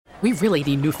We really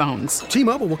need new phones.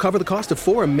 T-Mobile will cover the cost of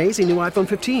 4 amazing new iPhone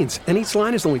 15s, and each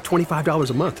line is only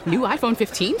 $25 a month. New iPhone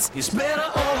 15s? It's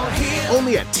better over here.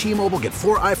 Only at T-Mobile, get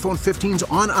 4 iPhone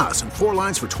 15s on us and 4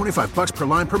 lines for $25 per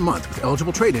line per month with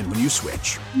eligible trade-in when you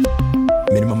switch.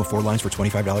 Minimum of 4 lines for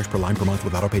 $25 per line per month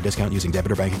with autopay discount using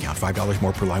debit or bank account. $5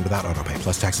 more per line without autopay,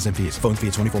 plus taxes and fees. Phone fee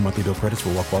at 24 monthly bill credits for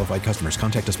well-qualified customers.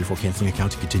 Contact us before canceling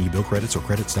account to continue bill credits or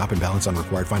credit stop and balance on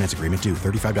required finance agreement due.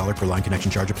 $35 per line connection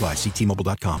charge applies. See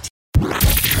T-Mobile.com.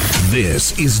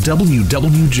 This is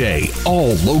WWJ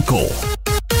All Local.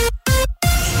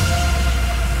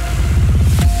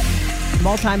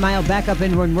 Multi-mile backup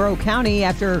in Monroe County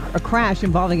after a crash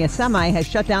involving a semi has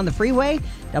shut down the freeway.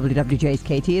 WWJ's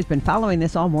KT has been following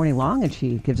this all morning long, and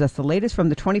she gives us the latest from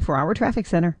the 24-hour traffic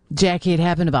center. Jackie, it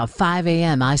happened about 5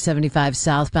 a.m. I-75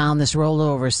 southbound. This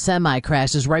rollover semi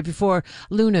crashes right before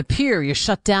Luna Pier. You're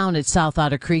shut down at South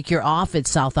Otter Creek. You're off at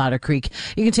South Otter Creek.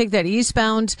 You can take that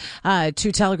eastbound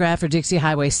to Telegraph or Dixie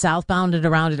Highway southbound and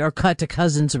around it, or cut to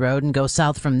Cousins Road and go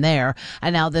south from there.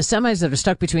 And now the semis that are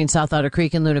stuck between South Otter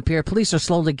Creek and Luna Pier, police are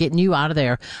slowly getting you out of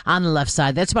there on the left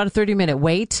side. That's about a 30-minute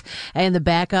wait. And the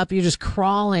backup, you're just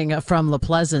crawling from La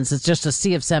Pleasance. It's just a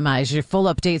sea of semis. Your full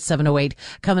update, 7:08,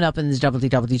 coming up in the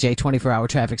WWJ 24-hour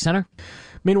traffic center.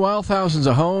 Meanwhile, thousands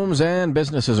of homes and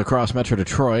businesses across Metro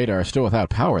Detroit are still without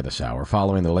power this hour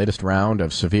following the latest round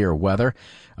of severe weather.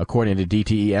 According to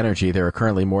DTE Energy, there are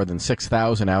currently more than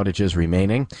 6,000 outages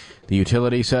remaining. The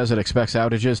utility says it expects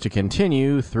outages to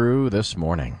continue through this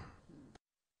morning.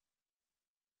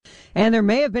 And there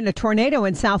may have been a tornado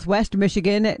in southwest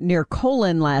Michigan near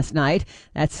Colon last night.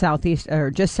 That's southeast,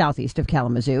 or just southeast of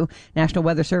Kalamazoo. National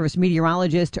Weather Service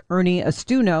meteorologist Ernie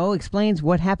Astuno explains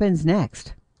what happens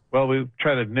next. Well, we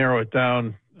try to narrow it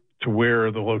down to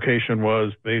where the location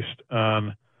was based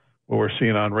on what we're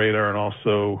seeing on radar, and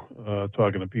also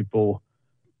talking to people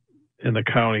in the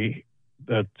county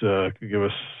that could give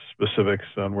us specifics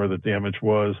on where the damage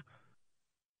was.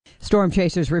 Storm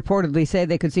chasers reportedly say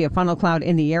they could see a funnel cloud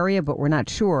in the area, but we're not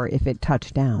sure if it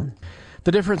touched down.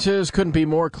 The differences couldn't be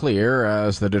more clear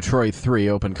as the Detroit 3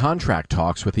 opened contract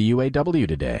talks with the UAW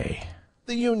today.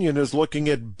 The union is looking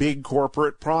at big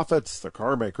corporate profits. The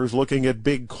car maker's looking at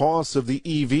big costs of the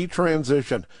EV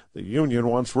transition. The union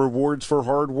wants rewards for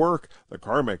hard work. The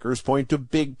car makers point to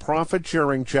big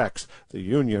profit-sharing checks. The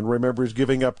union remembers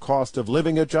giving up cost of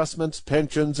living adjustments,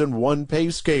 pensions, and one pay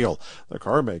scale. The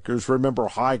car makers remember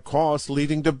high costs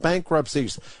leading to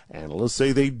bankruptcies. Analysts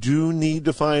say they do need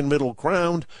to find middle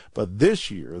ground, but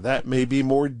this year that may be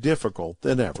more difficult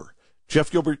than ever. Jeff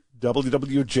Gilbert,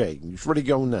 WWJ News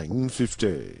Radio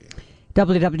 950.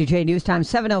 WWJ News Time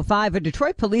 7:05. A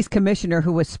Detroit police commissioner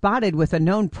who was spotted with a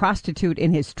known prostitute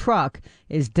in his truck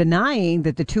is denying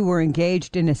that the two were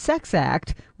engaged in a sex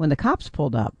act when the cops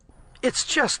pulled up. It's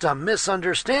just a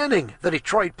misunderstanding. The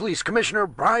Detroit Police Commissioner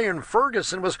Brian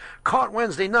Ferguson was caught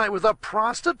Wednesday night with a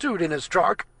prostitute in his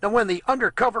truck. And when the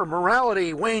undercover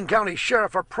morality Wayne County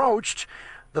Sheriff approached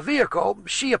the vehicle,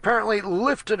 she apparently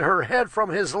lifted her head from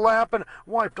his lap and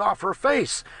wiped off her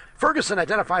face. Ferguson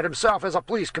identified himself as a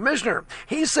police commissioner.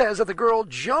 He says that the girl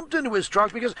jumped into his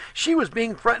truck because she was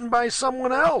being threatened by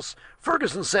someone else.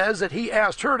 Ferguson says that he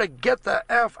asked her to get the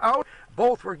F out.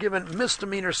 Both were given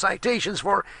misdemeanor citations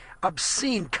for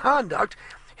obscene conduct.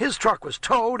 His truck was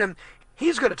towed, and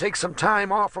he's going to take some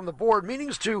time off from the board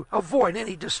meetings to avoid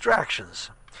any distractions.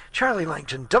 Charlie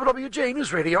Langton, WWJ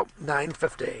News Radio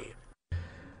 950.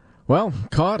 Well,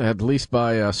 caught at least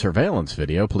by a surveillance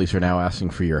video, police are now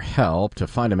asking for your help to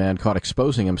find a man caught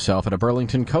exposing himself at a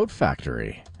Burlington Coat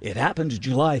Factory. It happened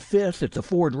July 5th at the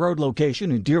Ford Road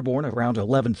location in Dearborn around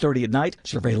 11:30 at night.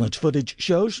 Surveillance footage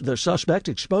shows the suspect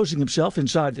exposing himself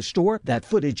inside the store. That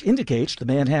footage indicates the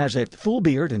man has a full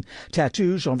beard and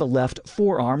tattoos on the left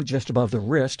forearm just above the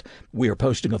wrist. We are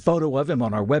posting a photo of him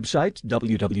on our website,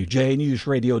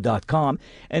 wwjnewsradio.com.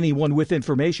 Anyone with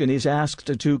information is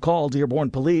asked to call Dearborn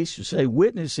Police to say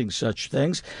witnessing such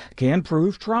things can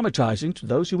prove traumatizing to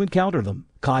those who encounter them.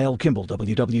 Kyle Kimball,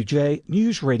 WWJ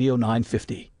News Radio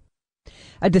 950.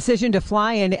 A decision to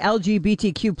fly an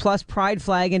LGBTQ plus pride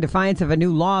flag in defiance of a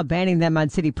new law banning them on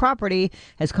city property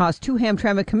has cost 2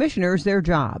 Hamtramck commissioners their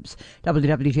jobs.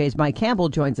 WWJ's Mike Campbell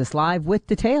joins us live with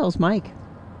details. Mike.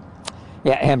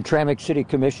 Yeah, Hamtramck City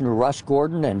Commissioner Russ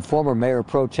Gordon and former Mayor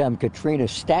Pro Tem Katrina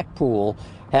Stackpool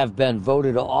have been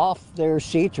voted off their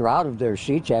seats or out of their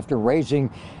seats after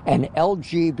raising an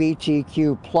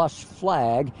LGBTQ plus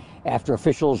flag after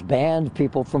officials banned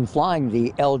people from flying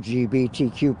the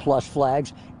LGBTQ plus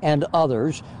flags and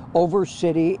others over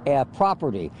city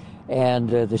property. And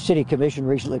the city commission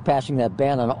recently passing that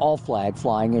ban on all flag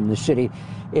flying in the city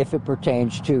if it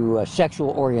pertains to sexual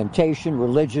orientation,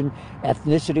 religion,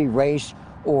 ethnicity, race,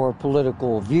 or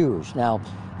political views. Now,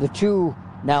 the two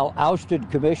now ousted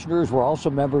commissioners were also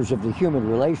members of the Human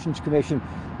Relations Commission,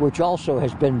 which also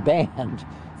has been banned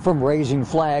from raising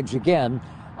flags again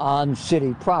on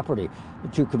city property. The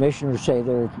two commissioners say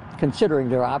they're considering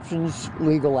their options.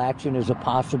 Legal action is a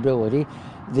possibility.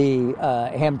 The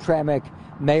Hamtramck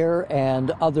mayor and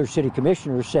other city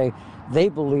commissioners say they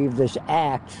believe this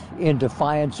act, in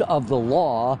defiance of the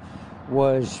law,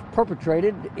 was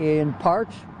perpetrated in part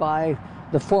by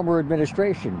the former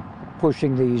administration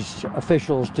pushing these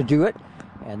officials to do it.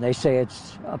 And they say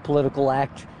it's a political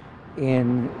act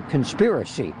in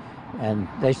conspiracy. And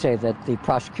they say that the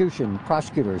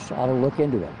prosecutors ought to look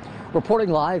into it. Reporting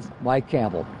live, Mike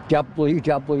Campbell,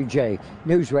 WWJ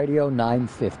News Radio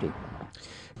 950.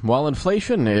 While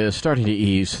inflation is starting to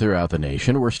ease throughout the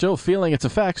nation, we're still feeling its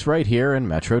effects right here in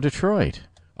Metro Detroit.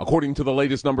 According to the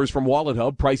latest numbers from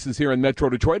WalletHub, prices here in Metro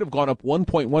Detroit have gone up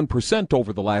 1.1%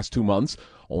 over the last 2 months.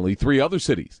 Only 3 other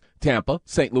cities, Tampa,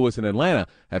 St. Louis, and Atlanta,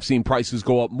 have seen prices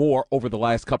go up more over the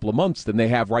last couple of months than they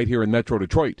have right here in Metro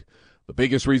Detroit. The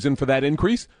biggest reason for that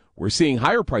increase? We're seeing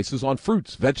higher prices on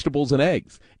fruits, vegetables, and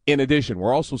eggs. In addition,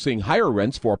 we're also seeing higher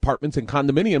rents for apartments and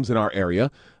condominiums in our area.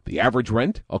 The average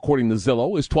rent, according to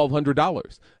Zillow, is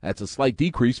 $1,200. That's a slight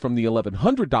decrease from the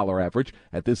 $1,100 average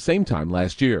at this same time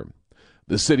last year.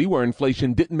 The city where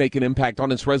inflation didn't make an impact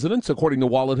on its residents, according to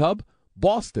WalletHub,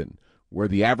 Boston, where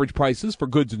the average prices for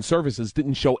goods and services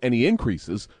didn't show any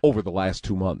increases over the last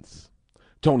 2 months.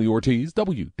 Tony Ortiz,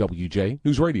 WWJ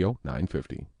News Radio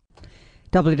 950.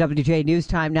 WWJ News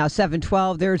Time now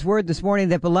 7:12. There's word this morning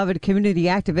that beloved community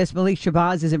activist Malik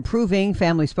Shabazz is improving.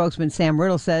 Family spokesman Sam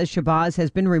Riddle says Shabazz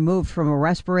has been removed from a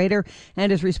respirator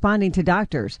and is responding to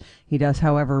doctors. He does,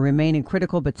 however, remain in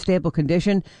critical but stable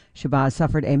condition. Shabazz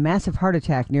suffered a massive heart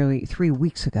attack nearly 3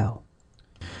 weeks ago.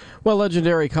 Well,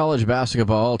 legendary college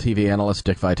basketball TV analyst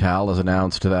Dick Vitale has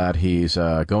announced that he's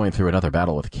going through another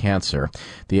battle with cancer.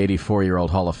 The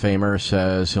 84-year-old Hall of Famer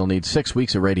says he'll need 6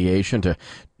 weeks of radiation to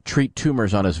treat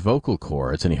tumors on his vocal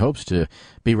cords, and he hopes to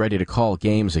be ready to call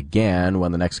games again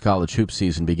when the next college hoop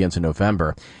season begins in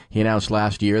November. He announced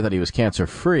last year that he was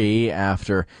cancer-free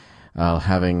after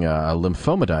having a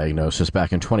lymphoma diagnosis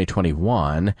back in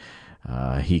 2021.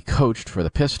 He coached for the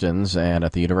Pistons and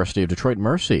at the University of Detroit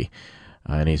Mercy,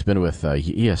 and he's been with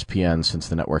ESPN since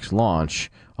the network's launch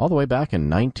all the way back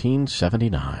in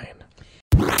 1979.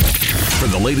 For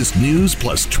the latest news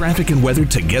plus traffic and weather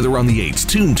together on the 8s,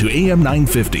 tune to AM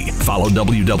 950. Follow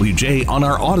WWJ on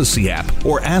our Odyssey app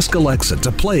or ask Alexa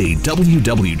to play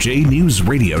WWJ News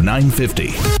Radio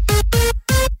 950.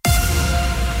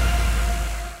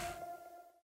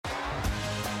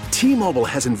 T-Mobile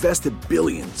has invested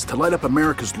billions to light up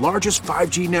America's largest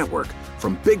 5G network,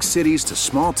 from big cities to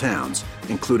small towns,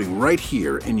 including right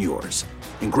here in yours.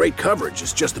 And great coverage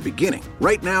is just the beginning.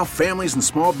 Right now, families and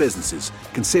small businesses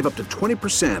can save up to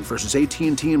 20% versus AT&T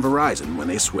and Verizon when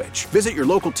they switch. Visit your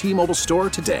local T-Mobile store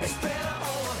today.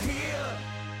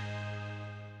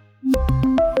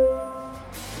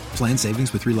 Plan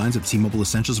savings with 3 lines of T-Mobile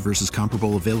Essentials versus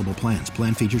comparable available plans.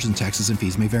 Plan features and taxes and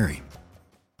fees may vary.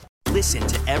 Listen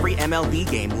to every MLB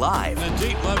game live. In the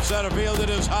deep left center field, it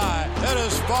is high, it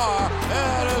is far,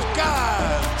 it is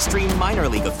gone. Stream minor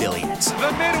league affiliates.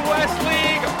 The Midwest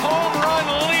League home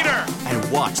run leader.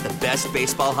 And watch the best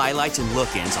baseball highlights and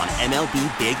look-ins on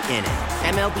MLB Big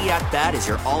Inning. MLB At Bat is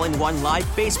your all-in-one live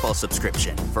baseball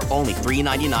subscription for only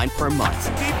 $3.99 per month.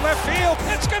 Deep left field,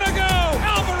 it's gonna go.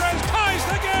 Alvarez ties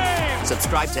the game.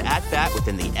 Subscribe to At Bat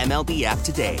within the MLB app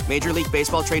today. Major League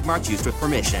Baseball trademarks used with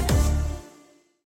permission.